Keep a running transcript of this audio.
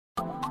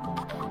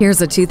Here's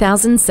a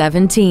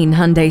 2017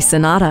 Hyundai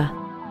Sonata.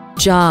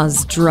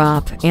 Jaws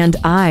drop and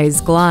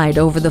eyes glide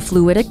over the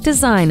fluidic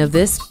design of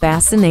this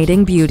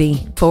fascinating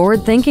beauty.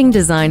 Forward-thinking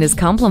design is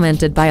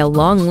complemented by a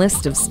long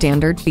list of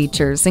standard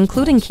features,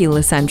 including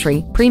keyless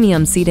entry,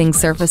 premium seating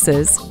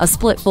surfaces, a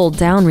split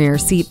fold-down rear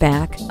seat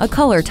back, a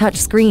color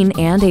touchscreen,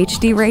 and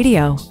HD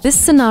radio. This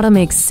Sonata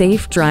makes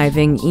safe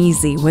driving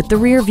easy with the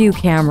rear-view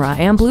camera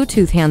and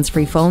Bluetooth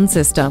hands-free phone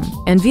system.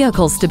 And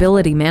vehicle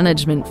stability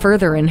management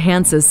further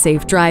enhances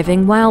safe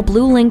driving, while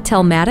BlueLink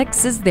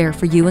Telematics is there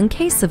for you in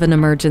case of an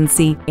emergency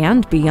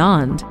and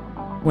beyond.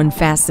 When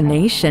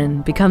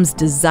fascination becomes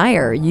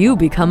desire, you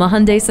become a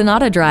Hyundai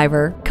Sonata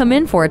driver. Come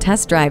in for a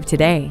test drive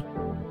today.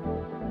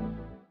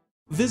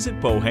 Visit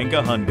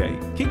Pohanka Hyundai,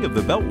 King of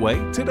the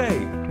Beltway,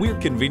 today. We're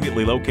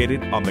conveniently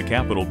located on the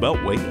Capital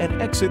Beltway at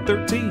Exit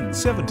 13,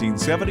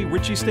 1770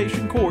 Ritchie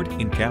Station Court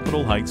in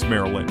Capital Heights,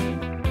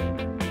 Maryland.